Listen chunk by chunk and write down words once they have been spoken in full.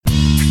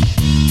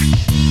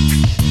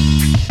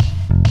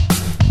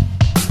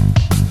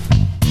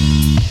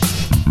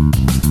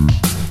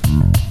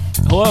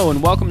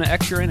and welcome to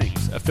Extra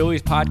Innings, a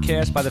Phillies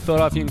podcast by the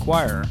Philadelphia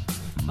Inquirer.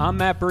 I'm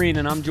Matt Breen,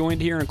 and I'm joined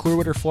here in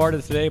Clearwater,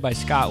 Florida today by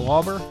Scott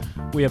Lauber.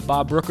 We have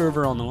Bob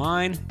Brookover on the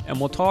line, and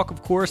we'll talk,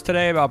 of course,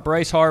 today about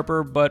Bryce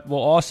Harper, but we'll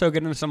also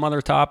get into some other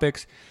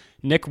topics.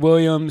 Nick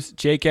Williams,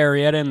 Jake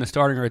Arrieta in the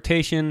starting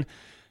rotation,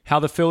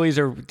 how the Phillies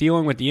are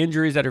dealing with the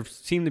injuries that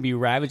seem to be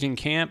ravaging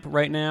camp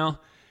right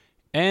now,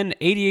 and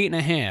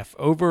 88.5,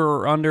 over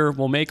or under,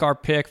 will make our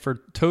pick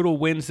for total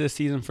wins this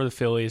season for the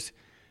Phillies.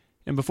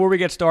 And before we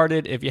get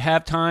started, if you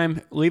have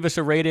time, leave us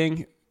a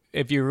rating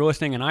if you're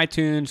listening on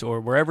iTunes or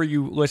wherever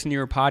you listen to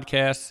your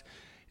podcasts.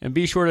 And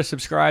be sure to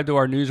subscribe to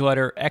our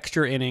newsletter,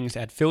 Extra Innings,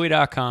 at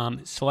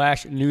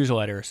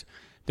philly.com/newsletters.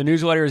 The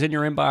newsletter is in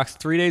your inbox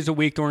 3 days a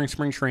week during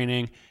spring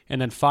training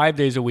and then 5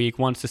 days a week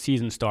once the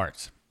season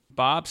starts.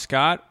 Bob,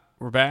 Scott,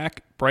 we're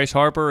back. Bryce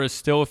Harper is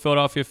still a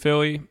Philadelphia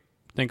Philly.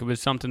 I think it was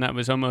something that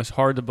was almost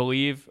hard to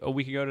believe a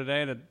week ago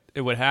today that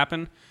it would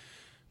happen,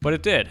 but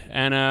it did.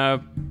 And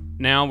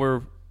now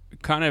we're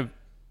kind of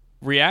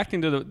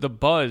reacting to the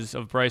buzz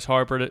of Bryce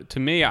Harper. To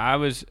me,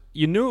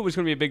 you knew it was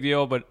going to be a big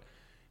deal, but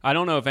I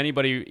don't know if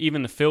anybody,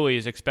 even the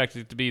Phillies,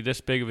 expected it to be this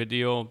big of a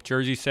deal.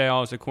 Jersey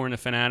sales, according to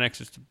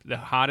Fanatics, it's the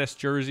hottest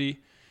jersey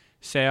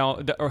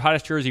sale or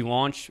hottest jersey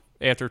launch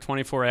after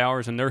 24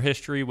 hours in their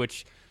history,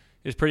 which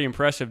is pretty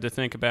impressive to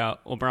think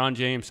about. LeBron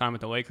James signed with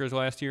the Lakers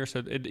last year,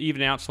 so it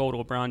even outsold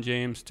LeBron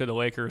James to the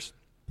Lakers.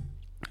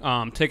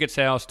 Ticket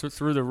sales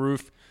through the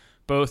roof,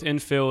 both in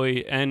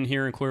Philly and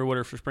here in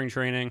Clearwater for spring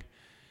training.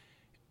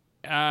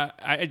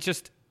 I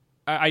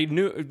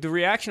knew the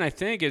reaction, I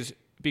think, is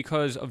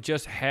because of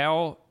just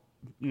how,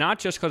 not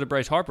just because of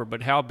Bryce Harper,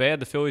 but how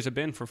bad the Phillies have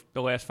been for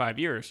the last 5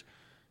 years.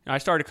 I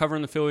started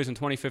covering the Phillies in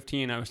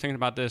 2015. I was thinking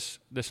about this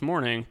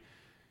morning,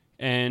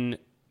 and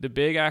the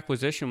big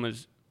acquisition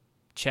was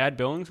Chad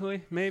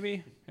Billingsley,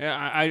 maybe.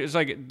 I was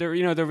like,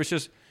 there was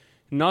just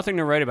nothing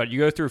to write about. You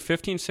go through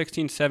 15,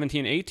 16,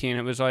 17, 18.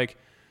 It was like,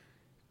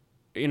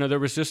 there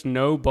was just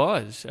no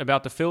buzz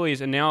about the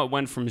Phillies, and now it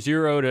went from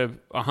 0 to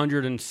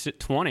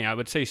 120. I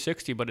would say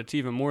 60, but it's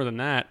even more than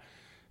that.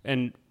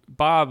 And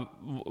Bob,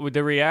 with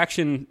the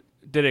reaction,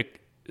 did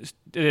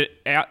it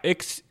out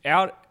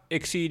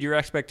exceed your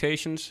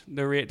expectations?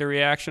 The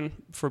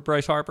reaction for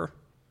Bryce Harper?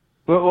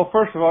 Well,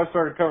 first of all, I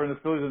started covering the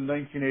Phillies in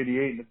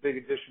 1988, and the big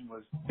addition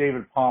was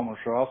David Palmer.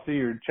 So I'll see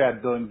your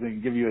Chad Billingsley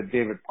and give you a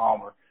David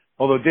Palmer.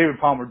 Although David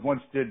Palmer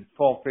once did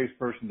fall face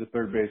first into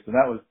third base, and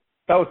that was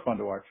fun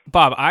to watch.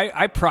 Bob,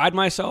 I pride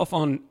myself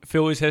on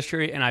Phillies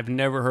history, and I've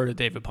never heard of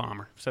David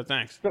Palmer. So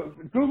thanks. So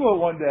Google it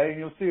one day, and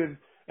you'll see it.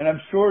 And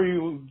I'm sure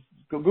you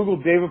Google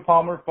David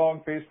Palmer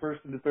falling face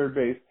first into third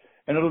base,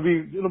 and it'll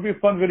be a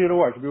fun video to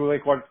watch. It'll be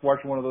like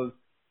watching one of those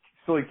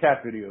silly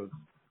cat videos.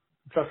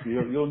 Trust me,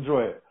 you'll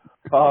enjoy it.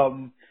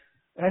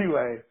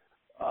 Anyway,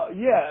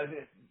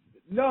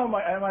 am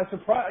I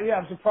surprised? Yeah,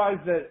 I'm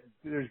surprised that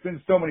there's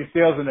been so many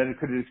sales and that it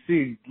could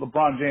exceed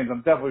LeBron James.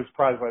 I'm definitely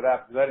surprised by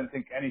that because I didn't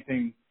think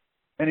anything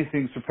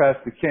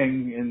surpassed the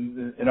king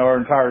in our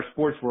entire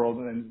sports world,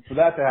 and for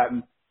that to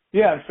happen,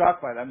 yeah, I'm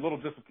shocked by that. I'm a little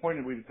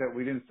disappointed that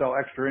we didn't sell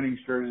extra innings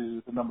jerseys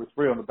with the number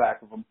 3 on the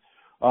back of them,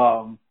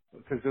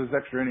 because those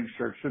extra innings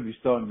shirts should be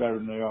selling better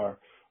than they are.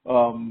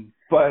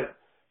 But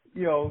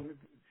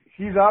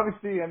he's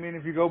obviously. I mean,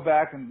 if you go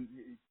back and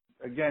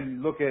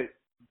again look at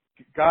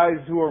guys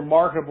who are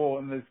marketable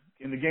in the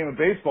game of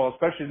baseball,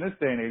 especially in this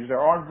day and age,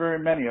 there aren't very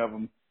many of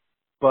them.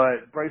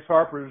 But Bryce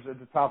Harper's at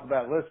the top of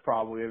that list,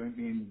 probably. I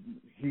mean,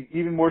 he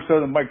even more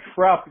so than Mike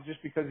Trout,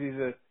 just because he's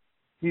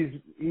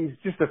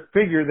just a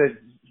figure that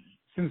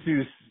since he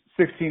was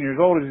 16 years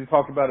old, as he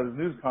talked about at the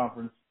news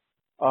conference,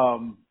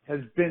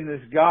 has been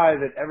this guy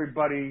that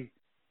everybody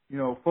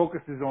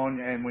focuses on.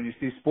 And when you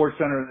see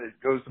SportsCenter, it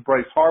goes to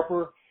Bryce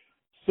Harper.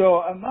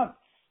 So I'm not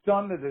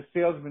stunned that the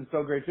sales have been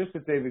so great, just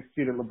that they've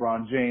exceeded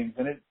LeBron James,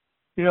 and it's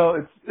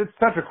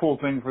such a cool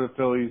thing for the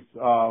Phillies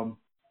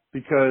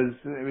because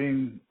I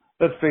mean.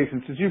 Let's face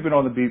it, since you've been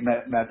on the beat,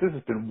 Matt, this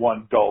has been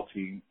one dull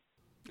team.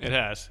 It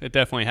has. It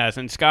definitely has.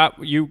 And Scott,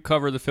 you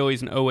covered the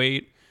Phillies in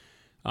 2008,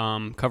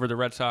 covered the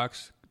Red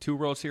Sox 2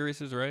 World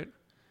Series, right?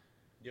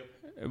 Yep.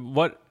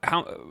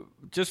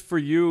 Just for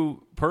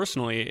you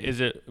personally,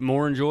 is it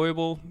more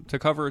enjoyable to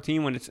cover a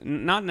team when it's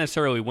not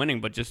necessarily winning,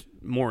 but just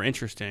more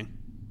interesting?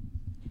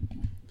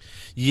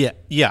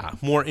 Yeah,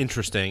 more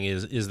interesting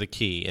is the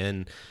key.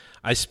 And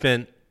I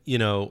spent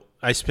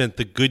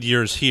the good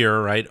years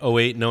here, right?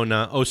 08,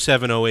 09,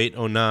 07, 08,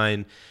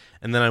 09.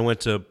 And then I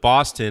went to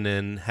Boston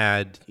and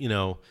had,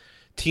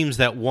 teams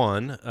that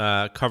won,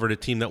 covered a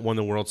team that won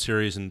the World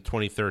Series in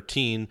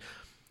 2013.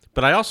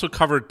 But I also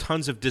covered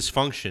tons of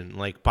dysfunction,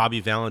 like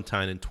Bobby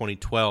Valentine in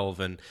 2012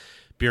 and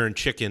Beer and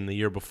Chicken the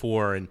year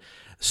before. And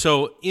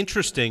so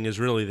interesting is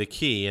really the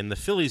key. And the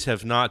Phillies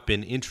have not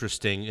been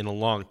interesting in a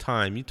long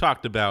time. You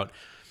talked about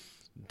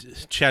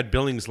Chad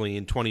Billingsley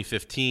in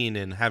 2015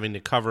 and having to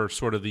cover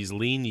sort of these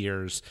lean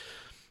years.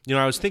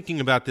 I was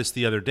thinking about this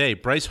the other day.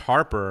 Bryce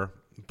Harper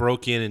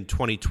broke in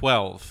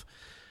 2012.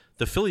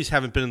 The Phillies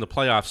haven't been in the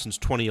playoffs since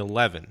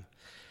 2011.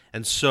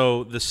 And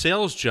so the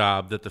sales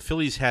job that the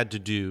Phillies had to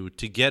do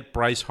to get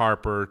Bryce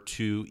Harper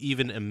to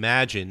even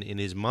imagine in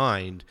his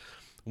mind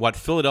what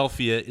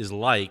Philadelphia is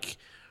like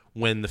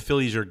when the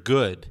Phillies are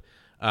good,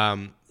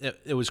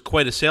 it was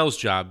quite a sales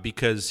job,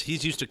 because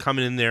he's used to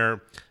coming in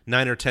there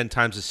 9 or 10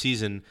 times a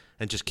season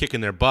and just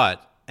kicking their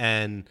butt.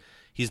 And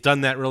he's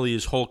done that really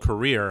his whole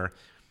career.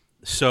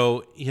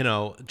 So,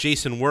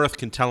 Jason Worth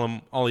can tell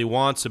him all he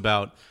wants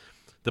about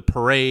the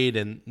parade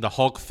and the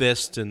Hulk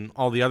fist and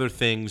all the other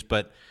things,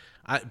 but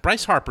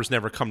Bryce Harper's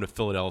never come to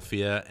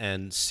Philadelphia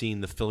and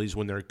seen the Phillies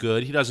when they're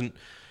good. He doesn't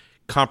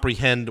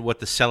comprehend what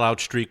the sellout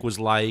streak was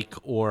like,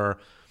 or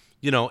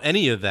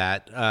any of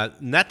that.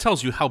 And that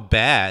tells you how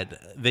bad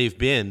they've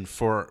been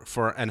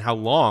for and how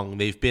long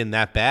they've been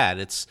that bad.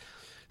 It's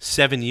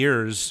 7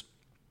 years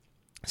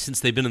since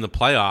they've been in the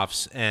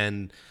playoffs,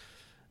 and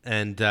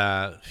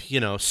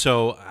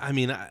so I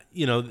mean,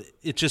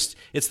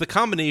 it's the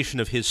combination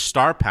of his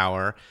star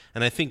power,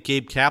 and I think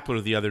Gabe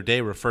Kapler the other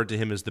day referred to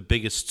him as the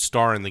biggest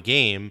star in the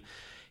game.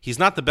 He's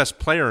not the best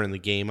player in the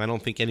game. I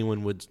don't think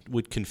anyone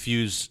would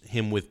confuse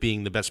him with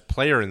being the best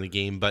player in the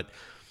game, but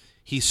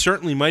he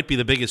certainly might be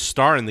the biggest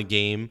star in the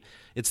game.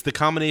 It's the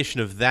combination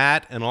of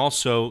that and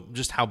also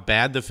just how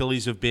bad the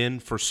Phillies have been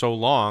for so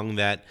long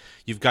that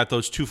you've got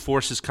those two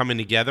forces coming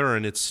together,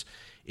 and it's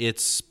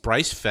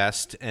Bryce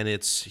Fest, and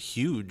it's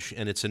huge,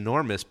 and it's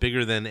enormous,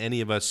 bigger than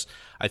any of us,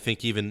 I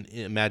think, even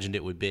imagined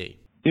it would be.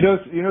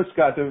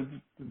 Scott, the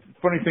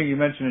funny thing you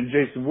mentioned in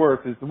Jason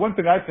Worth is the one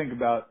thing I think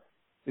about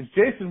is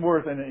Jason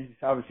Worth, and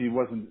obviously he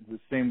wasn't the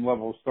same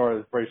level of star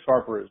as Bryce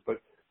Harper is,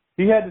 but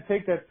he had to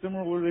take that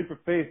similar leap of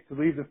faith to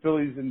leave the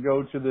Phillies and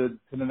go to the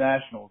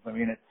Nationals. I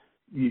mean,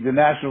 the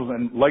Nationals,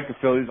 and like the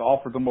Phillies,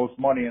 offered the most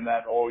money, and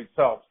that always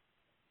helps.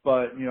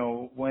 But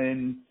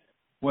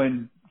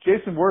when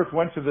Jason Worth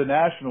went to the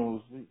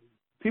Nationals,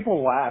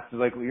 people laughed.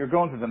 Like, you're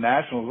going to the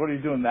Nationals, what are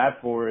you doing that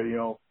for?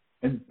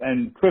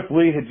 And Cliff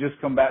Lee had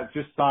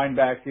just signed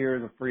back here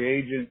as a free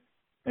agent.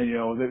 And,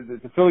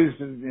 the Phillies,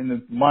 in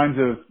the minds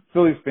of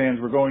Phillies fans,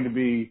 were going to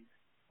be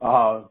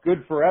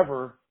good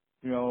forever,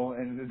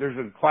 and there's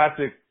a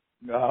classic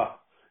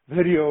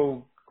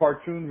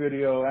cartoon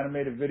video,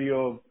 animated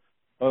video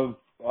of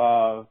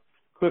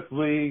Cliff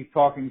Lee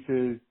talking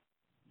to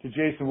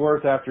Jason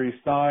Worth after he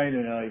signed,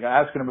 and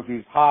asking him if he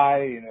was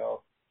high,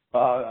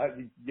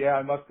 yeah,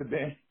 I must have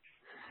been,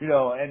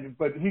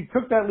 but he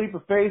took that leap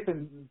of faith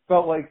and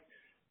felt like,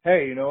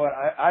 hey, you know what,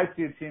 I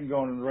see a team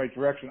going in the right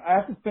direction. I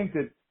have to think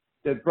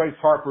that Bryce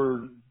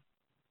Harper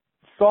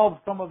solved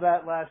some of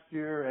that last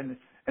year, and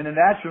the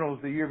Nationals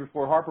the year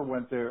before Harper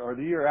went there, or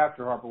the year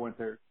after Harper went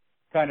there,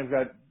 kind of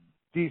got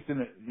decent,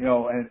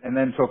 and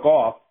then took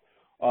off,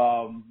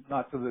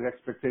 not to the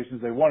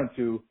expectations they wanted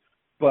to,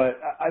 but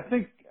I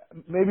think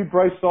maybe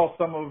Bryce saw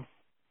some of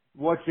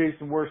what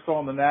Jason Worth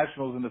saw in the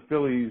Nationals and the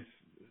Phillies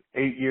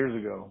 8 years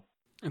ago.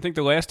 I think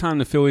the last time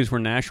the Phillies were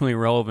nationally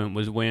relevant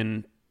was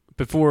when,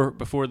 before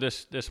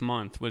this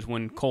month, was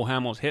when Cole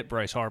Hamels hit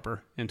Bryce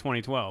Harper in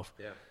 2012.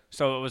 Yeah.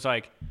 So it was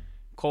like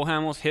Cole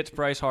Hamels hits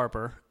Bryce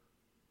Harper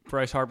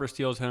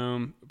steals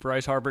home,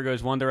 Bryce Harper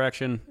goes one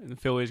direction, the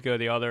Phillies go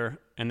the other,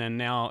 and then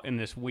now in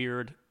this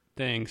weird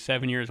thing,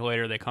 7 years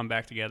later, they come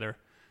back together,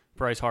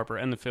 Bryce Harper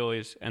and the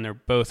Phillies, and they're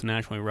both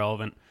nationally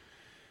relevant.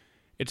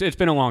 It's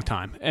been a long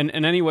time. And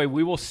anyway,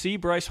 we will see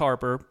Bryce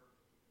Harper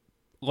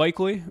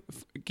likely,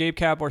 Gabe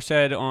Kapler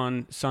said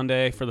on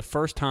Sunday, for the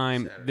first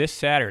time this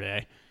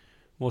Saturday.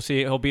 We'll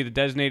see. He'll be the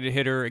designated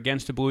hitter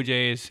against the Blue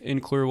Jays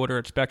in Clearwater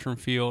at Spectrum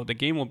Field. The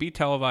game will be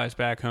televised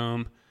back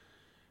home.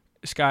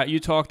 Scott, you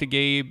talked to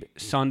Gabe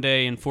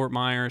Sunday in Fort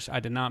Myers. I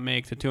did not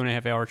make the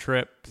 2.5-hour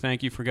trip.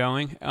 Thank you for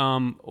going.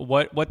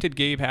 What did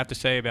Gabe have to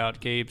say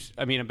about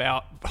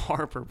about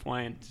Harper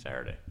playing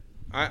Saturday?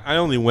 I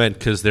only went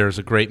because there's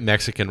a great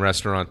Mexican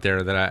restaurant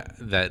there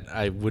that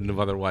I wouldn't have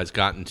otherwise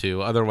gotten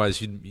to.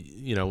 Otherwise,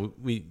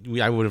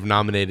 I would have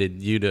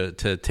nominated you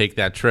to take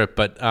that trip.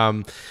 But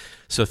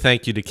so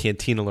thank you to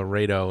Cantina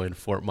Laredo in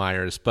Fort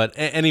Myers. But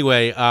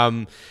anyway,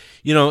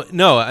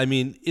 no, I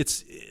mean,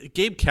 it's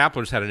Gabe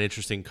Kapler's had an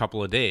interesting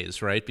couple of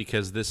days, right?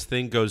 Because this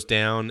thing goes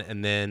down,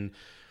 and then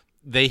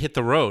they hit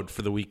the road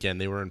for the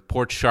weekend. They were in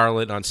Port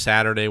Charlotte on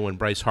Saturday when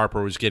Bryce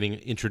Harper was getting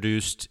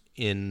introduced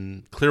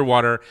in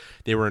Clearwater.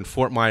 They were in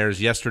Fort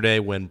Myers yesterday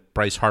when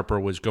Bryce Harper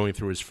was going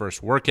through his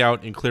first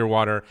workout in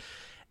Clearwater.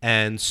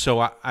 And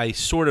so I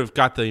sort of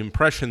got the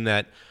impression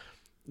that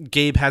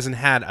Gabe hasn't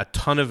had a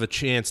ton of a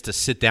chance to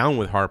sit down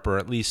with Harper,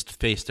 at least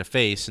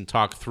face-to-face, and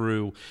talk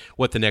through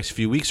what the next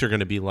few weeks are going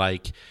to be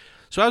like.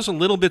 So I was a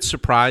little bit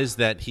surprised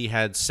that he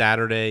had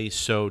Saturday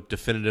so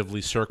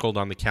definitively circled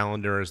on the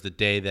calendar as the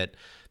day that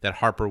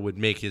Harper would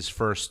make his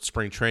first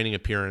spring training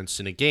appearance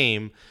in a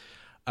game.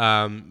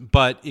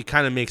 But it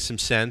kind of makes some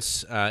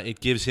sense. It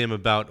gives him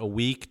about a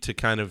week to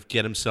kind of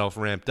get himself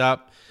ramped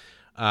up.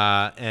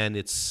 And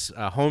it's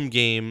a home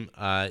game.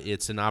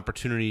 It's an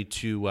opportunity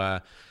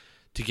to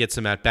get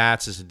some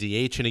at-bats as a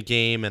DH in a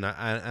game. And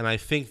I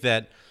think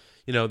that,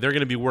 they're going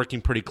to be working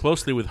pretty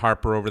closely with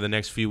Harper over the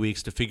next few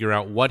weeks to figure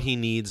out what he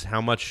needs,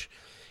 how much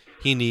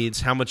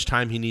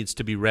time he needs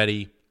to be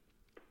ready.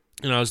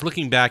 I was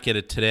looking back at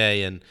it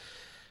today, and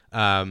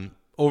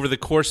over the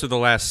course of the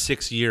last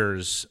 6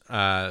 years,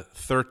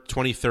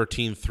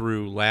 2013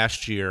 through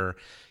last year,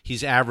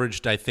 he's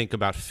averaged, I think,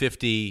 about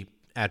 50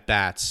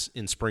 at-bats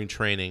in spring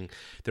training.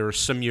 There were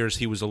some years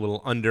he was a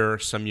little under,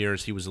 some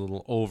years he was a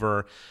little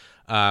over.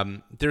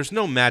 There's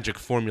no magic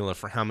formula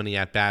for how many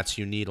at-bats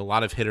you need. A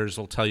lot of hitters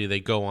will tell you they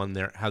go on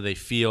how they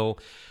feel.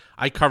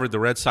 I covered the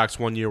Red Sox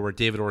one year where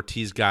David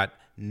Ortiz got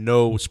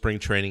no spring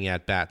training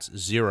at-bats,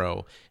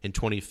 0 in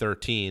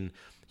 2013.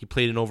 He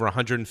played in over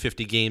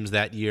 150 games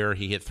that year.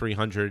 He hit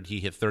 300. He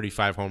hit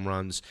 35 home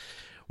runs.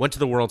 Went to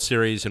the World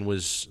Series and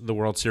was the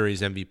World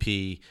Series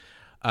MVP.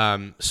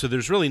 So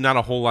there's really not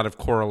a whole lot of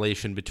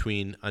correlation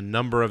between a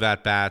number of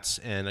at-bats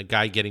and a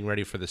guy getting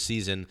ready for the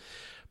season.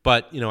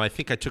 But, I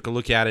think I took a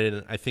look at it,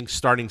 and I think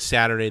starting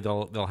Saturday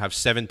they'll have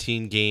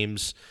 17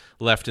 games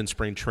left in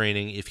spring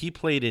training. If he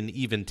played in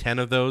even 10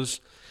 of those,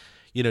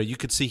 you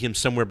could see him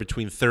somewhere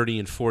between 30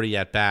 and 40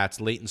 at-bats.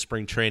 Late in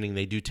spring training,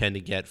 they do tend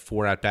to get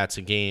 4 at-bats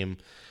a game.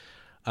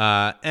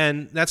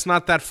 And that's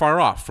not that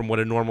far off from what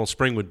a normal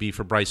spring would be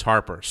for Bryce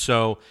Harper.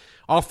 So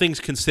all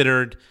things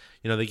considered,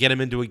 they get him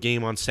into a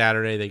game on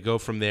Saturday, they go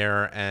from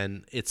there,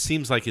 and it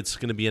seems like it's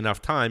going to be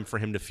enough time for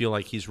him to feel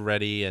like he's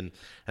ready and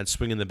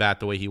swinging the bat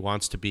the way he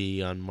wants to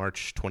be on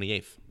March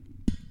 28th.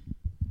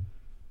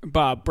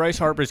 Bob, Bryce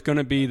Harper is going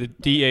to be the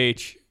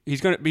DH.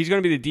 He's going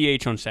to be the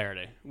DH on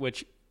Saturday,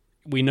 which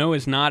we know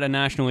is not a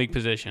National League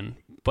position,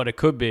 but it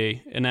could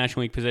be a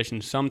National League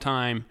position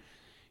sometime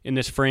in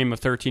this frame of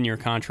 13-year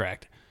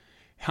contract.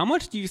 How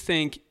much do you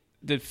think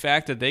the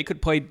fact that they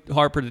could play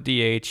Harper the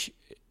DH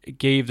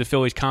gave the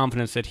Phillies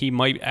confidence that he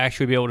might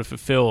actually be able to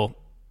fulfill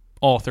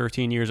all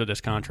 13 years of this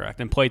contract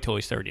and play till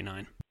he's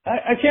 39?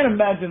 I can't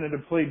imagine it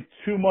had played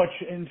too much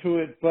into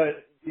it,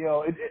 but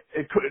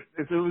it could.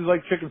 If it was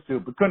like chicken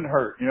soup, it couldn't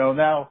hurt.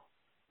 Now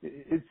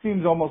it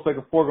seems almost like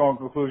a foregone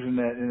conclusion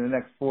that in the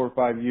next 4 or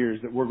 5 years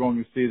that we're going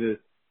to see the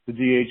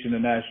DH in the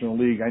National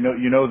League. I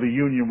know the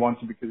union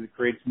wants it because it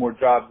creates more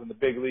jobs in the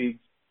big leagues.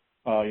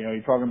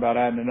 You're talking about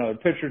adding another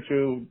pitcher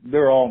too.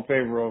 They're all in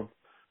favor of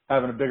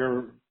having a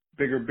bigger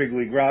big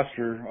league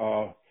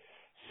roster.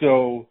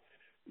 So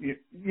it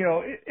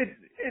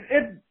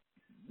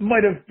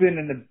might have been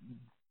in the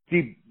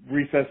deep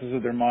recesses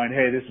of their mind,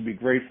 hey, this would be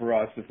great for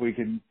us if we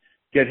can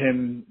get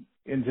him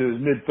into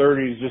his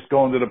mid-30s just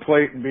going to the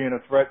plate and being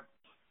a threat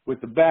with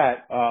the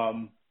bat,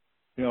 and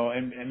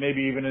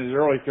maybe even in his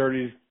early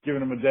 30s,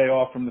 giving him a day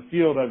off from the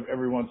field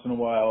every once in a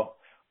while.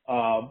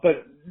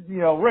 But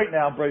right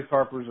now, Bryce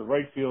Harper is a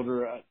right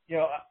fielder.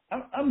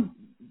 I'm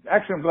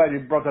glad you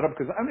brought that up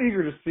because I'm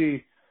eager to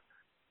see.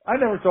 I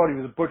never thought he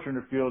was a butcher in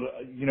the field.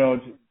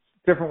 It's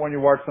different when you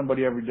watch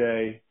somebody every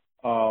day.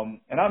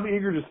 And I'm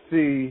eager to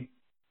see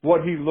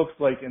what he looks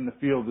like in the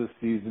field this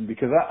season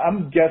because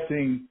I'm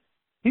guessing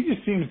he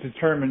just seems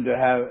determined to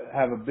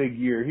have a big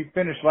year. He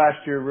finished last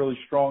year really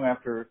strong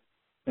after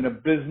an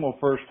abysmal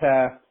first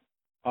half.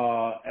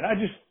 And I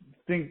just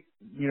think,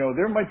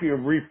 there might be a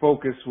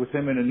refocus with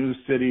him in a new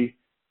city,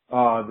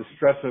 the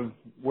stress of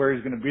where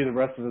he's going to be the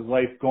rest of his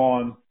life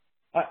gone.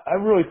 I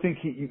really think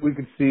we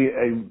could see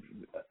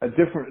a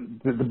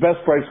different, the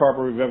best Bryce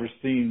Harper we've ever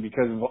seen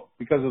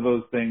because of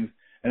those things.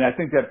 And I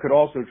think that could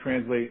also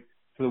translate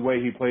to the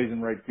way he plays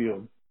in right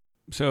field.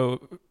 So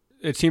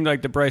it seemed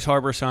like the Bryce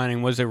Harper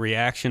signing was a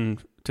reaction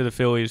to the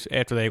Phillies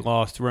after they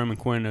lost Roman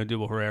Quinn and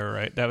Odubel Herrera,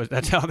 right?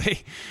 That's how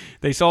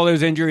they saw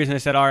those injuries and they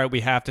said, all right,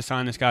 we have to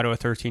sign this guy to a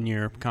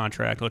 13-year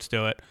contract. Let's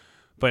do it.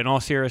 But in all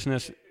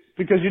seriousness,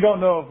 because you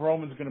don't know if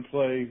Roman's going to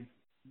play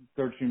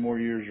 13 more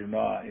years or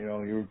not,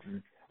 or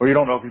you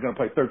don't know if he's going to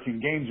play 13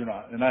 games or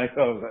not. And I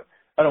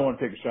don't want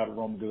to take a shot at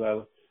Roman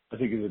because I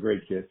think he's a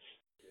great kid.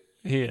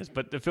 He is,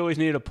 but the Phillies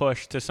needed a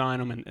push to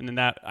sign him, and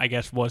that, I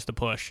guess, was the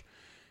push.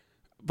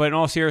 But in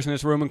all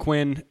seriousness, Roman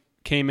Quinn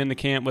came in the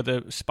camp with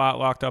a spot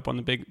locked up on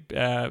the big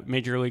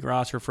Major League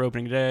roster for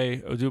opening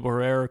day. Odubel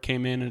Herrera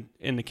came in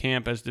the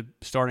camp as the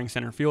starting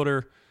center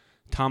fielder.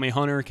 Tommy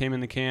Hunter came in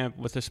the camp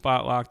with the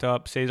spot locked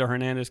up. Cesar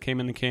Hernandez came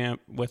in the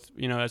camp with,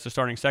 as the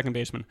starting second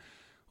baseman.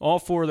 All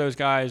 4 of those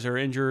guys are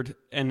injured,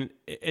 and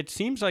it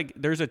seems like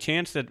there's a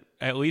chance that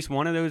at least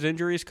one of those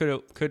injuries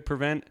could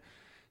prevent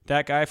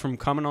that guy from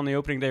coming on the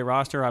opening day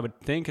roster. I would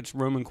think it's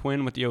Roman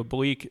Quinn with the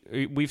oblique.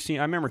 I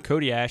remember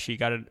Cody Ashe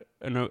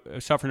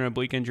suffered an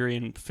oblique injury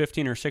in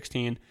 15 or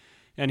 16,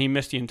 and he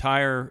missed the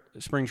entire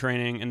spring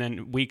training and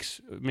then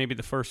maybe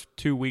the first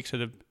 2 weeks of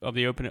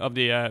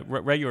the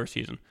regular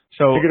season.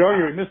 So you could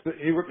argue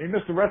he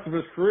missed the rest of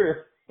his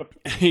career.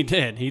 He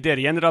did. He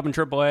ended up in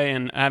AAA,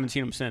 and I haven't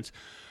seen him since.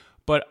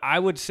 But I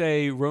would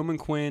say Roman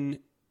Quinn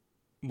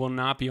will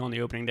not be on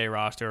the opening day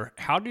roster.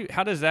 How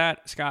does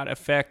that, Scott,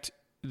 affect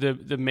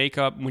the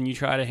makeup when you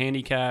try to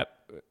handicap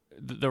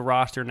the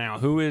roster now?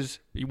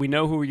 We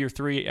know who your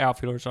 3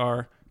 outfielders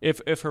are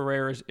if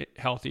Herrera is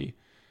healthy.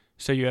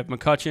 So you have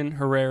McCutchen,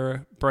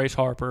 Herrera, Bryce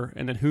Harper,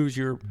 and then who's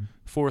your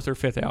 4th or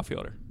 5th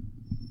outfielder?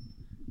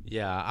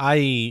 Yeah,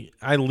 I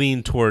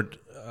lean toward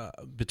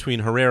between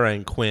Herrera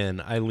and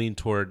Quinn, I lean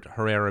toward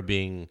Herrera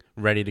being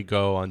ready to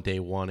go on day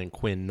one and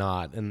Quinn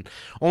not, and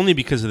only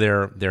because of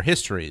their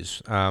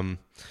histories.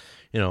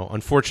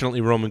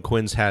 Unfortunately, Roman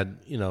Quinn's had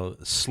a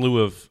slew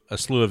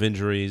of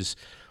injuries.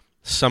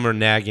 Some are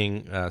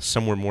nagging,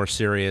 some were more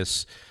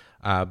serious,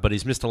 but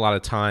he's missed a lot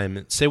of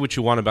time. Say what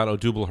you want about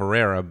Odubel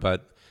Herrera,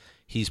 but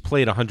he's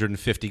played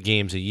 150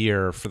 games a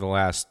year for the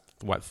last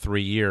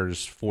 3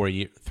 years.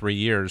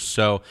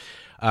 So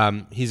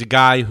he's a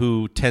guy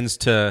who tends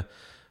to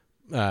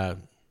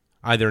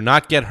either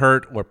not get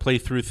hurt or play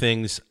through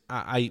things.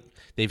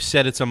 They've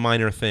said it's a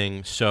minor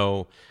thing,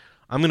 so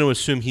I'm going to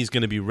assume he's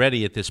going to be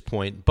ready at this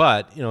point.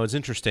 But it's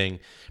interesting.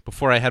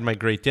 Before I had my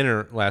great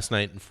dinner last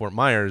night in Fort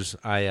Myers,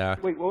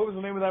 Wait, what was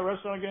the name of that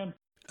restaurant again?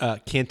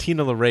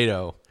 Cantina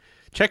Laredo.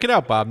 Check it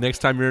out, Bob. Next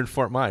time you're in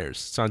Fort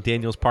Myers, it's on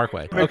Daniels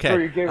Parkway. Make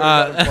sure you gave it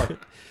a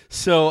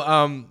So,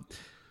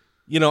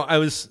 I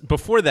was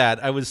before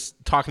that. I was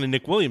talking to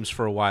Nick Williams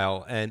for a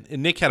while, and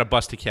Nick had a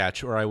bus to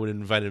catch, or I would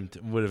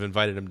have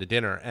invited him to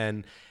dinner,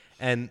 and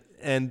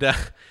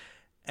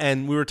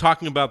we were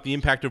talking about the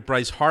impact of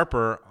Bryce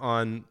Harper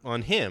on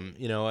him.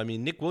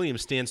 Nick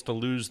Williams stands to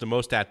lose the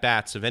most at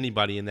bats of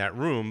anybody in that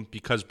room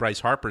because Bryce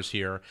Harper's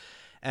here.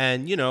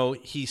 And,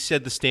 he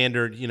said the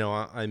standard,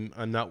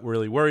 I'm not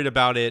really worried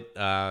about it.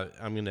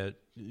 I'm going to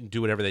do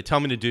whatever they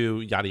tell me to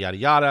do, yada, yada,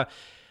 yada.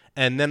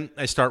 And then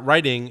I start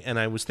writing, and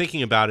I was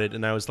thinking about it,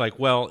 and I was like,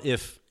 well,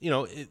 if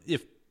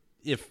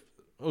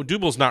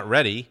Odubel's not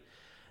ready,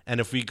 and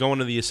if we go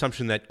into the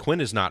assumption that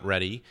Quinn is not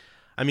ready,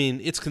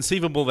 it's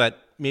conceivable that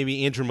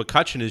maybe Andrew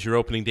McCutchen is your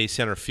opening day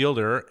center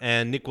fielder,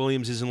 and Nick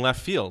Williams is in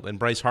left field, and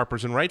Bryce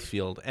Harper's in right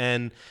field.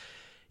 And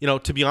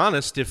to be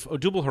honest, if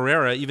Odubel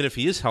Herrera, even if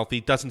he is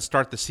healthy, doesn't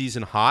start the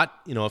season hot,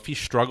 if he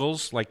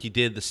struggles like he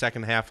did the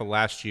second half of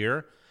last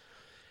year,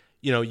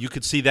 you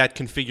could see that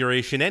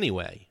configuration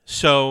anyway.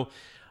 So,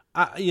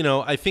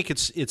 I think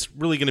it's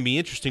really going to be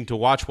interesting to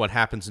watch what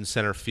happens in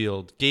center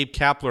field. Gabe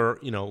Kapler,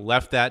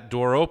 left that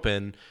door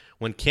open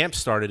when camp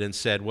started and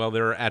said, well,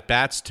 there are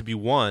at-bats to be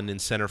won in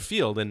center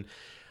field. And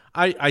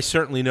I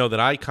certainly know that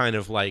I kind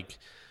of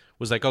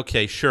was like,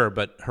 okay, sure,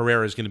 but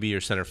Herrera is going to be your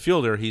center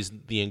fielder. He's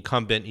the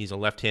incumbent. He's a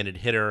left-handed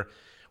hitter.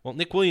 Well,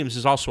 Nick Williams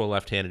is also a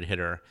left-handed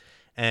hitter.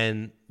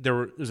 And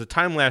there was a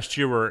time last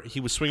year where he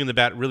was swinging the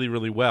bat really,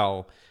 really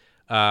well.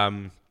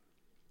 So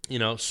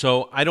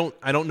I don't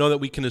know that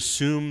we can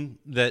assume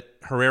that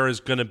Herrera is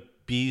going to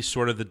be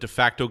sort of the de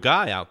facto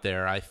guy out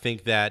there. I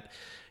think that,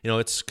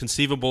 it's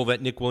conceivable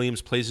that Nick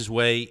Williams plays his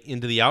way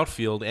into the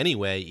outfield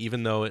anyway,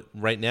 even though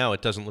right now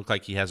it doesn't look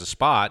like he has a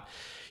spot.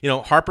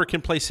 Harper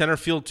can play center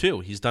field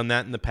too. He's done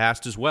that in the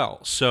past as well.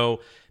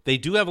 So they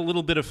do have a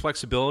little bit of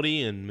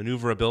flexibility and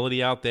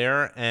maneuverability out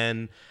there,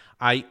 and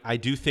I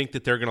do think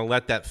that they're going to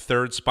let that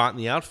third spot in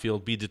the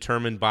outfield be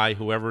determined by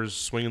whoever's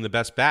swinging the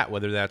best bat,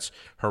 whether that's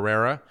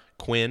Herrera,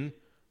 Quinn,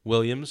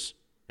 Williams,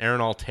 Aaron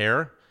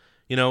Altair.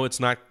 It's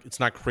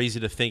not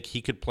crazy to think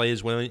he could play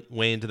his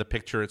way into the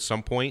picture at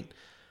some point.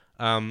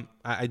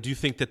 I do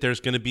think that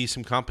there's going to be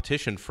some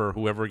competition for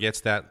whoever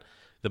gets the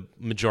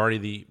majority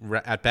of the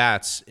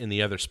at-bats in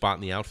the other spot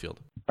in the outfield.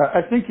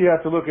 I think you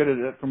have to look at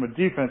it from a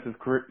defensive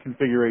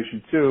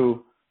configuration,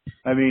 too.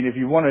 If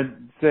you want to,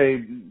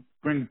 say,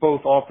 bring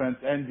both offense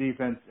and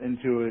defense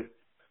into it,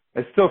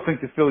 I still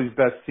think the Phillies'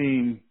 best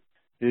team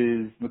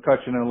is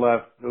McCutchen in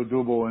left,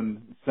 Odubel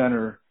in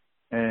center,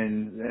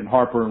 and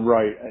Harper in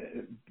right,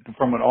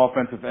 from an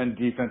offensive and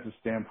defensive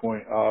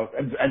standpoint.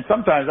 And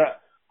sometimes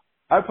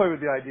I play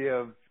with the idea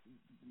of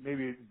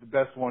maybe the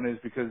best one is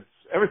because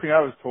everything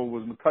I was told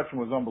was McCutchen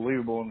was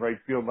unbelievable in right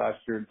field last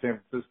year in San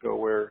Francisco,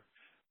 where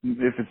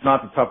if it's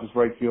not the toughest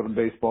right field in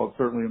baseball, it's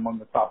certainly among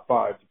the top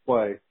 5 to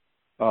play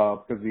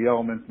because of the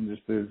elements and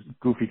just the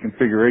goofy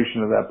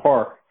configuration of that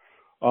park.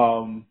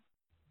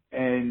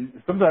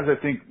 And sometimes I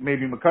think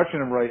maybe McCutchen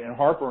in right and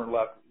Harper in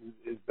left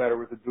is better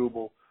with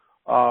Odubel.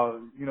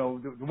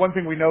 The one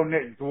thing we know,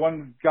 Nick, the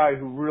one guy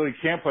who really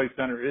can't play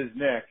center is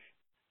Nick.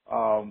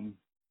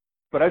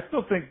 But I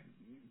still think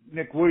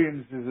Nick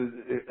Williams is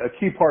a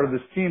key part of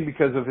this team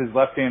because of his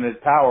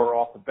left-handed power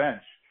off the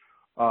bench.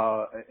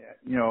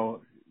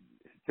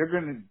 They're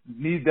going to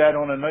need that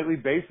on a nightly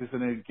basis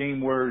in a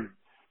game where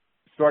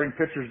starting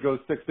pitchers go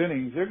 6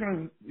 innings.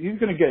 He's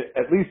going to get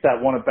at least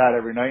that one at bat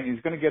every night. And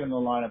he's going to get in the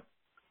lineup,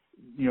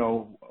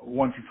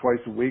 once or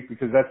twice a week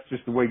because that's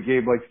just the way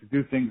Gabe likes to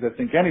do things, I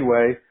think,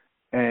 anyway.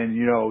 And,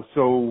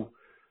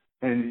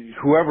 and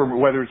whoever,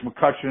 whether it's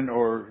McCutchen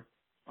or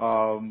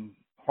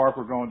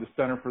Harper going to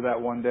center for that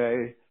one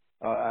day,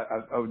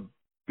 I would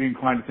be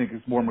inclined to think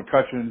it's more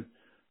McCutchen.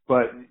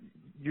 But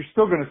you're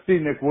still going to see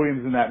Nick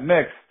Williams in that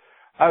mix.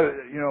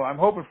 I'm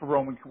hoping for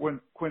Roman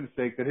Quinn's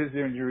sake that his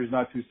injury is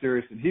not too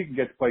serious and he can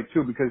get to play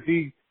too because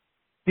he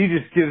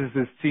just gives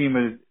this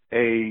team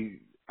a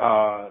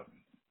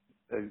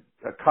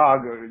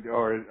cog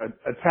or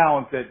a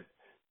talent that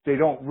they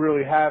don't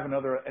really have in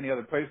any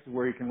other places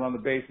where he can run the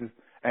bases.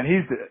 And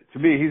to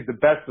me, he's the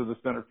best of the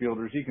center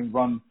fielders. He can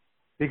run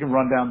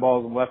down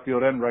balls in left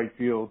field and right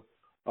field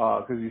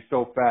because he's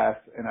so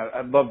fast. And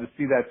I'd love to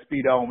see that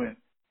speed element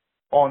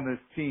on this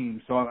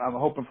team. So I'm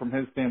hoping from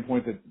his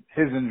standpoint that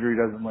his injury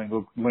doesn't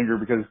linger,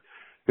 because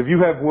if you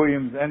have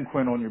Williams and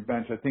Quinn on your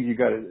bench, I think you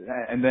got it,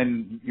 and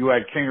then you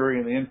add Kingery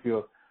in the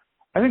infield,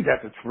 I think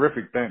that's a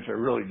terrific bench. I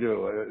really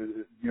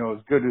do.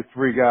 As good as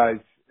three guys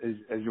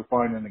as you'll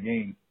find in the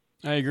game.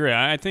 I agree.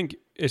 I think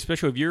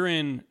especially if you're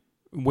in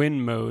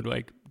win mode,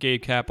 like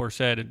Gabe Kapler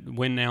said,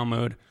 win now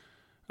mode,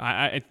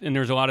 and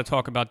there's a lot of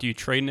talk about, do you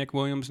trade Nick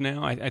Williams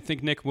now? I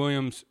think Nick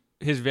Williams,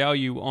 his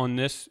value on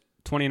this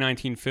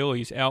 2019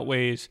 Phillies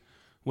outweighs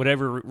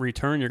whatever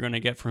return you're going to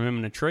get from him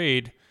in a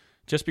trade,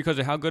 just because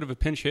of how good of a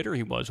pinch hitter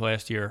he was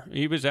last year.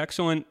 He was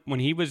excellent when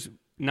he was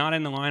not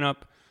in the lineup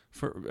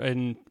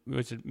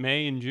was it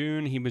May and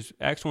June. He was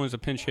excellent as a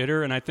pinch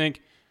hitter, and I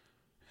think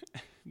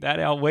that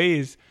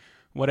outweighs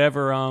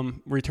whatever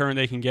return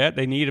they can get.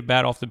 They need a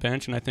bat off the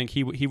bench, and I think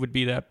he would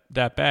be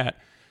that bat.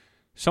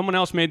 Someone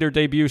else made their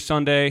debut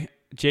Sunday.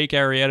 Jake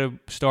Arrieta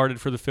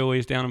started for the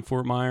Phillies down in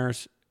Fort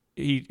Myers.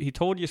 He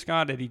told you,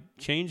 Scott, that he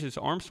changed his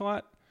arm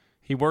slot.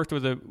 He worked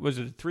with was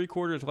it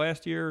 3/4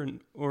 last year,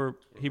 or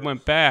he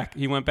went back?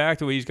 He went back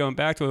to he's going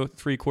back to a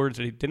 3/4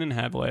 that he didn't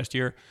have last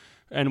year.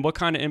 And what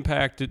kind of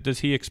impact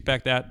does he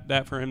expect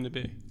that for him to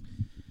be?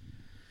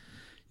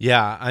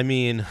 Yeah, I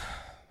mean,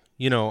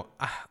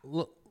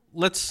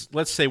 let's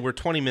say we're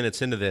 20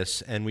 minutes into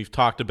this and we've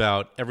talked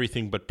about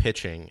everything but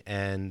pitching,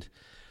 and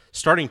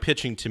starting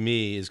pitching to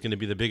me is going to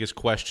be the biggest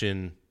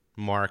question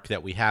mark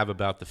that we have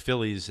about the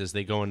Phillies as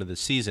they go into the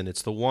season.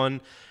 It's the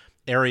one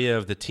area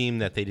of the team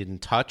that they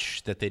didn't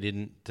touch, that they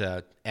didn't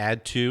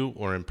add to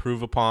or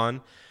improve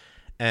upon,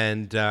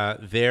 and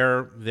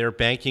they're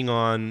banking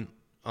on.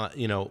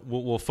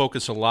 We'll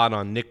focus a lot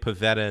on Nick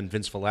Pivetta and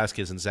Vince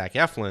Velasquez and Zach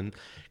Eflin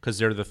because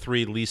they're the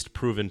three least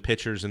proven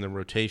pitchers in the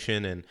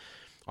rotation and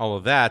all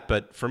of that.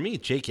 But for me,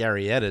 Jake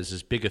Arrieta is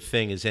as big a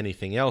thing as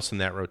anything else in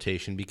that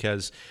rotation,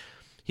 because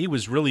he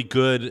was really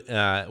good,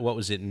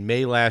 in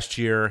May last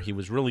year. He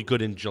was really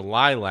good in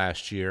July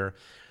last year.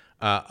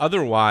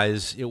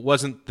 Otherwise, it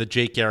wasn't the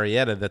Jake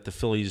Arrieta that the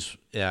Phillies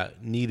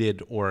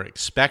needed or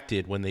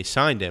expected when they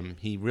signed him.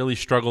 He really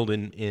struggled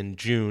in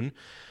June.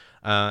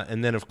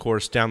 And then, of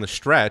course, down the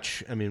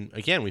stretch, I mean,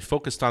 again, we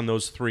focused on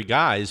those three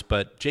guys,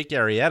 but Jake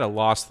Arrieta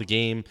lost the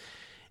game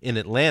in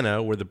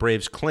Atlanta where the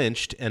Braves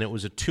clinched, and it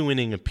was a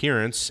 2-inning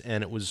appearance,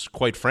 and it was,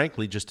 quite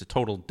frankly, just a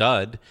total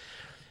dud.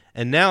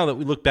 And now that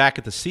we look back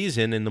at the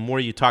season, and the more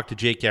you talk to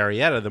Jake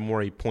Arrieta, the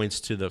more he points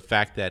to the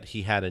fact that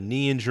he had a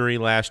knee injury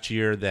last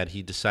year that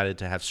he decided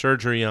to have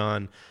surgery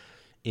on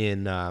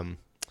in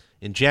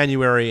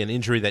January, an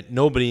injury that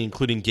nobody,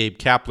 including Gabe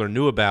Kapler,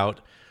 knew about.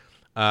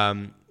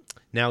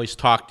 Now he's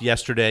talked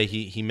yesterday.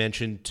 He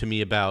mentioned to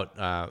me about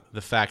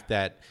the fact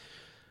that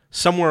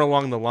somewhere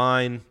along the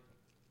line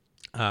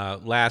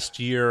last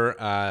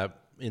year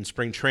in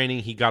spring training,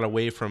 he got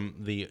away from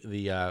the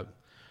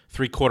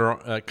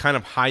kind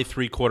of high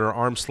 3/4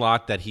 arm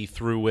slot that he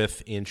threw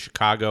with in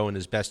Chicago in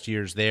his best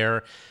years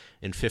there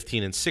in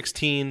 15 and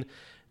 16.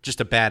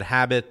 Just a bad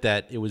habit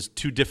that it was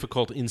too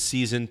difficult in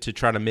season to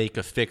try to make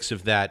a fix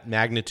of that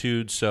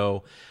magnitude.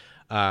 So.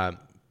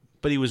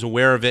 But he was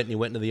aware of it, and he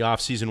went into the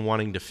offseason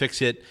wanting to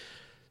fix it.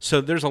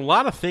 So there's a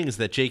lot of things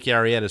that Jake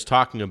Arrieta is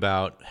talking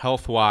about,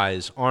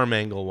 health-wise, arm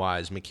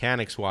angle-wise,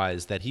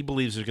 mechanics-wise, that he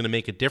believes are going to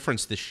make a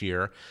difference this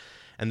year.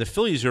 And the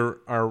Phillies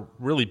are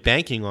really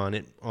banking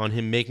on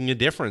him making a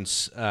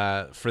difference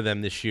for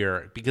them this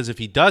year. Because if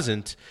he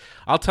doesn't,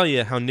 I'll tell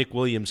you how Nick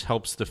Williams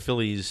helps the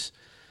Phillies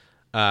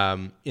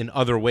in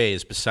other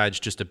ways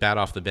besides just a bat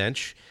off the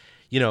bench.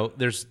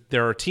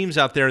 There are teams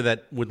out there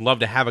that would love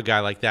to have a guy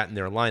like that in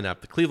their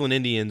lineup. The Cleveland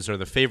Indians are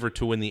the favorite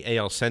to win the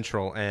AL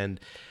Central, and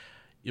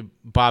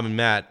Bob and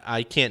Matt,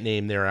 I can't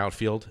name their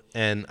outfield,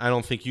 and I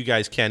don't think you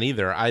guys can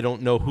either. I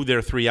don't know who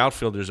their three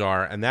outfielders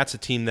are, and that's a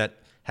team that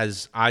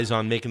has eyes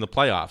on making the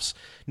playoffs.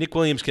 Nick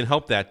Williams can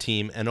help that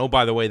team, and oh,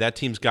 by the way, that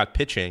team's got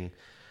pitching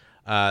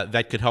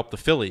that could help the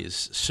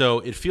Phillies. So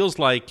it feels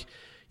like,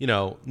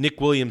 Nick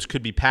Williams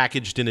could be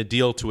packaged in a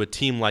deal to a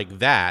team like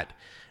that,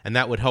 and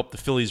that would help the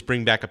Phillies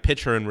bring back a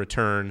pitcher in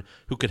return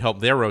who could help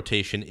their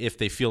rotation if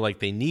they feel like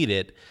they need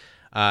it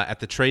at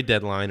the trade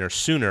deadline or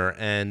sooner.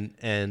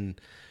 But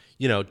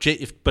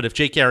if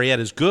Jake Arrieta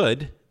is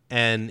good,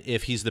 and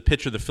if he's the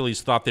pitcher the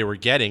Phillies thought they were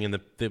getting and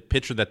the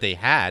pitcher that they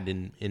had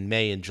in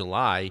May and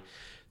July,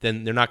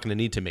 then they're not going to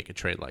need to make a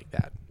trade like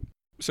that.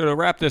 So to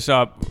wrap this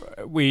up,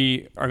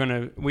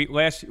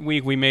 last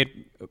week we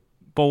made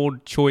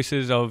bold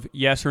choices of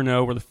yes or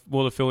no.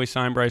 Will the Phillies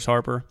sign Bryce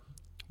Harper?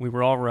 We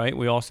were all right.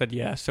 We all said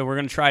yes. So we're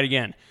going to try it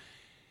again.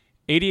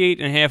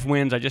 88.5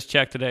 wins, I just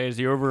checked today, is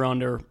the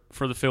over-under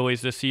for the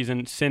Phillies this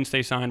season since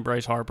they signed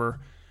Bryce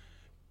Harper.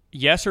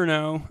 Yes or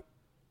no?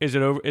 Is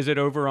it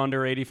over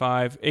under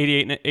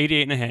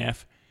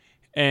 88.5?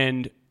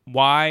 And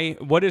why?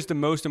 What is the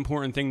most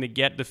important thing to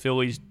get the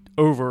Phillies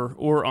over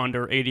or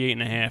under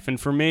 88.5? And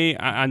for me,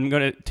 I'm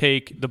going to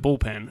take the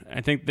bullpen.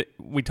 I think that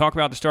we talk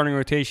about the starting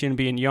rotation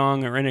being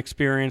young or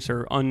inexperienced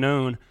or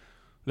unknown.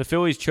 The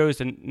Phillies chose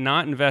to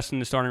not invest in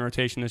the starting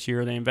rotation this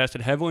year. They invested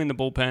heavily in the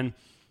bullpen,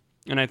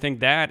 and I think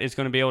that is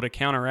going to be able to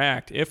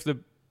counteract if the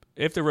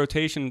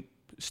rotation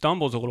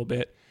stumbles a little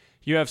bit,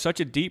 you have such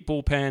a deep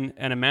bullpen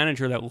and a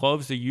manager that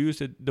loves to use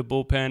the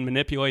bullpen,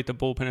 manipulate the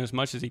bullpen as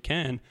much as he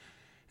can.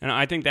 And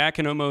I think that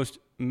can almost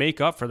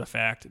make up for the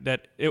fact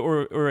that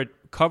it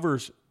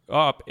covers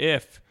up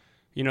if,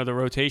 the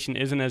rotation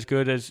isn't as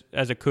good as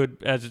it could,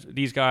 as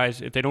these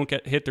guys, if they don't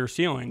hit their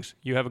ceilings.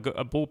 You have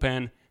a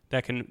bullpen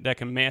that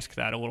can mask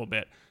that a little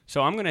bit.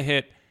 So I'm going to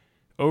hit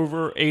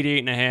over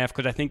 88.5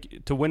 because I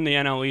think to win the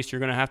NL East, you're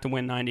going to have to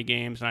win 90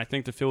 games, and I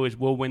think the Phillies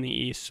will win the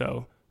East.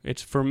 So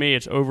for me,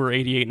 it's over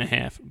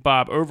 88.5.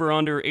 Bob, over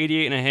under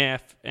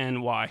 88.5,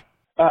 and why?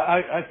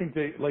 I think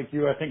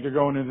I think they're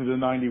going into the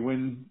 90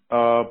 win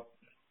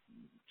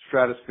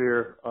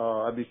stratosphere.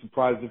 I'd be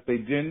surprised if they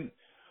didn't.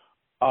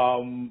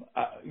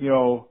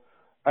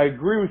 I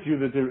agree with you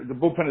that the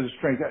bullpen is a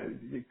strength.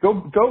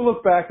 Go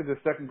look back at the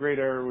second grade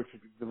era, which is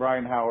the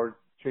Ryan Howard,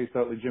 Chase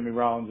Utley, Jimmy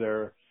Rollins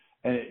era.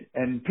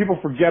 And people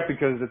forget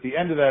because at the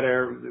end of that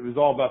era, it was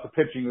all about the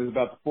pitching. It was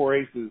about the four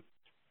aces.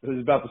 It was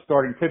about the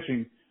starting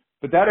pitching.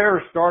 But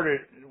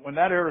when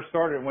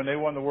they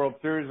won the World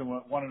Series and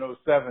won in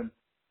 07,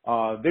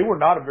 they were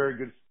not a very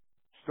good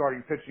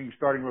starting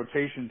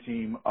rotation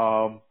team.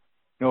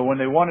 When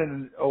they won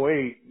in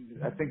 08,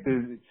 I think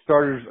the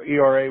starters'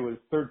 ERA was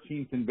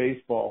 13th in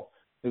baseball.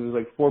 It was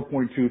like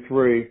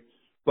 4.23,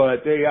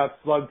 but they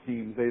outslugged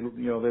teams. They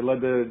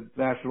led the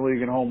National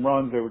League in home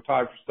runs. They were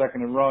tied for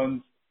second in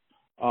runs.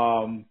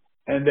 And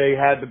they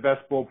had the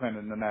best bullpen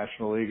in the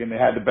National League, and they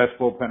had the best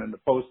bullpen in the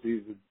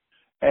postseason.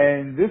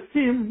 And this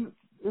team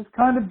is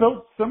kind of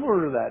built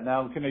similar to that.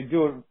 Now, can they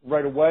do it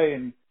right away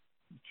and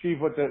achieve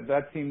what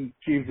that team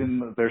achieved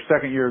in their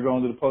second year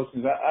going to the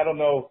postseason? I don't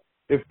know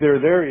if they're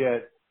there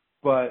yet,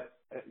 but,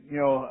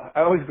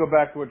 I always go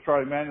back to what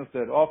Charlie Manuel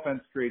said,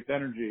 offense creates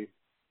energy.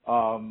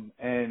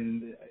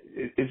 And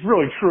it's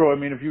really true. I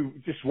mean, if you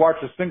just watch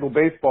a single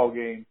baseball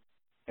game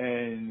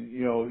and,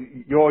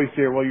 you always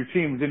hear, well, your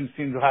team didn't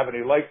seem to have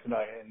any life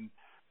tonight. And,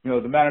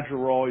 the manager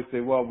will always say,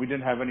 well, we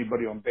didn't have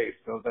anybody on base.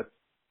 So that's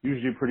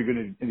usually a pretty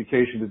good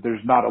indication that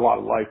there's not a lot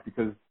of life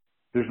because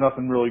there's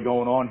nothing really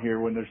going on here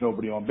when there's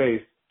nobody on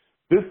base.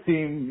 This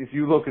team, if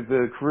you look at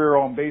the career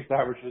on base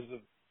averages of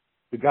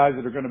the guys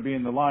that are going to be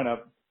in the lineup,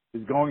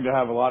 is going to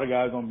have a lot of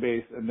guys on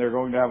base and they're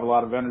going to have a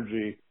lot of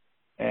energy.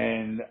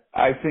 And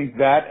I think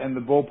that and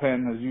the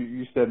bullpen, as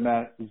you said,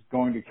 Matt, is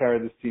going to carry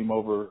this team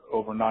over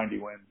 90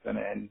 wins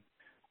and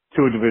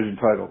to a division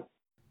title.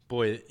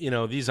 Boy,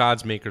 these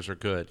odds makers are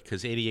good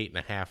because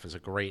 88.5 is a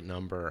great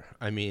number.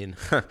 I mean,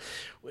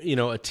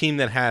 a team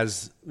that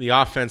has the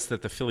offense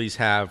that the Phillies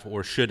have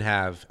or should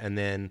have, and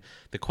then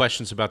the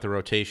questions about the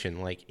rotation,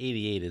 like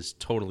 88 is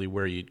totally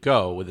where you'd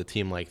go with a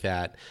team like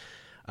that.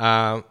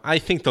 I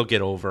think they'll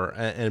get over.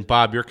 And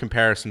Bob, your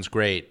comparison's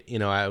great.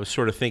 I was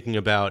sort of thinking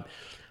about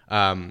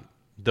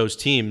those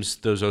teams,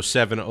 those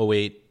 07,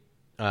 08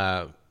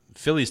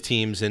 Phillies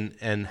teams,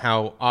 and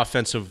how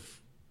offensive.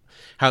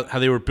 How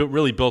they were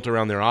really built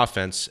around their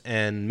offense.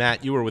 And,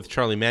 Matt, you were with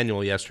Charlie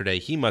Manuel yesterday.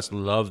 He must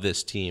love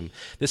this team.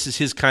 This is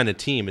his kind of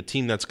team, a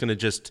team that's going to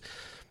just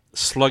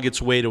slug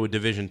its way to a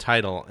division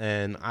title.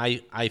 And I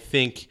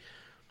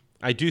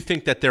do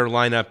think that their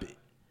lineup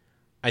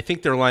 – I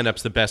think their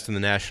lineup's the best in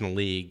the National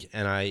League,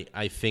 and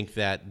I think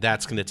that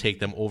that's going to take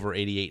them over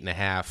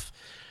 88.5.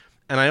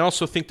 And I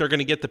also think they're going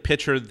to get the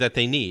pitcher that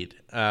they need,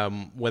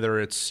 whether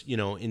it's,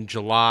 in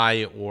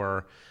July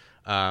or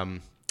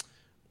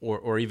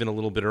even a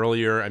little bit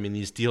earlier. I mean,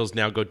 these deals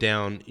now go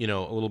down, a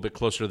little bit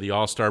closer to the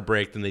All-Star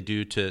break than they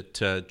do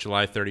to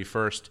July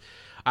 31st.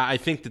 I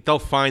think that they'll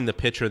find the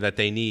pitcher that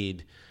they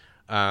need.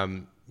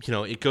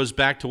 It goes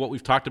back to what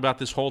we've talked about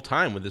this whole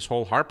time with this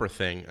whole Harper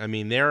thing. I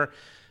mean,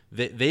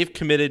 they've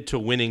committed to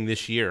winning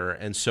this year,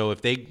 and so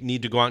if they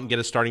need to go out and get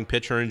a starting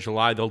pitcher in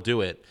July, they'll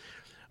do it.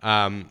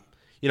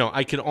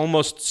 I could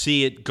almost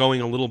see it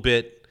going a little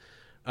bit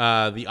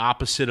the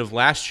opposite of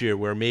last year,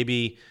 where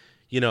maybe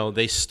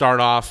they start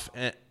off,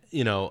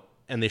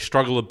 and they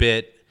struggle a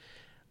bit,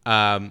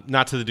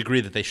 not to the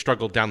degree that they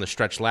struggled down the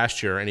stretch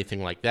last year or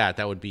anything like that.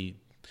 That would be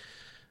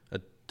a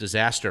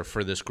disaster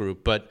for this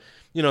group. But,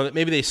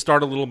 maybe they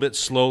start a little bit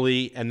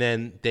slowly and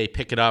then they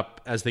pick it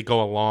up as they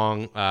go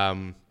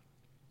along.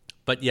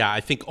 But, yeah, I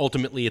think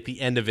ultimately at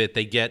the end of it,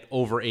 they get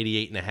over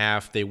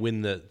 88.5. They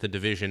win the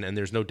division, and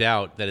there's no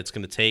doubt that it's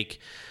going to take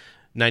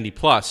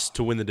 90-plus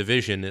to win the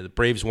division. The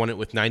Braves won it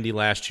with 90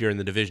 last year, and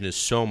the division is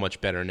so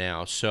much better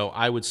now. So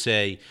I would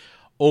say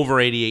over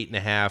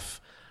 88.5,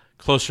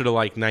 closer to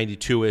like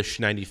 92-ish,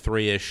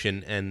 93-ish,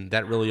 and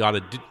that really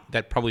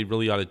probably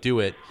really ought to do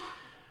it.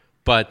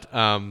 But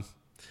I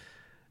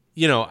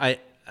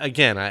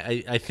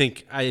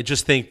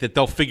just think that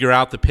they'll figure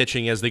out the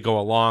pitching as they go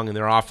along, and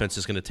their offense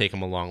is going to take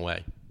them a long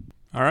way.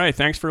 All right,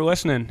 thanks for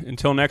listening.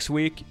 Until next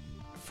week,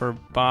 for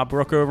Bob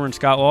Brookover and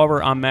Scott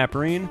Lauber, I'm Matt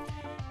Breen.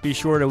 Be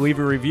sure to leave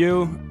a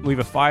review, leave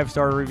a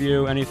 5-star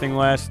review. Anything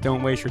less,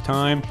 don't waste your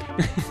time.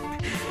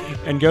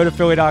 And go to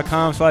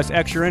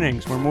Philly.com/extra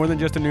innings. We're more than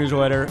just a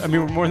newsletter.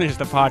 We're more than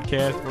just a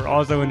podcast. We're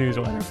also a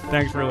newsletter.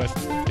 Thanks for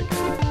listening. Take care.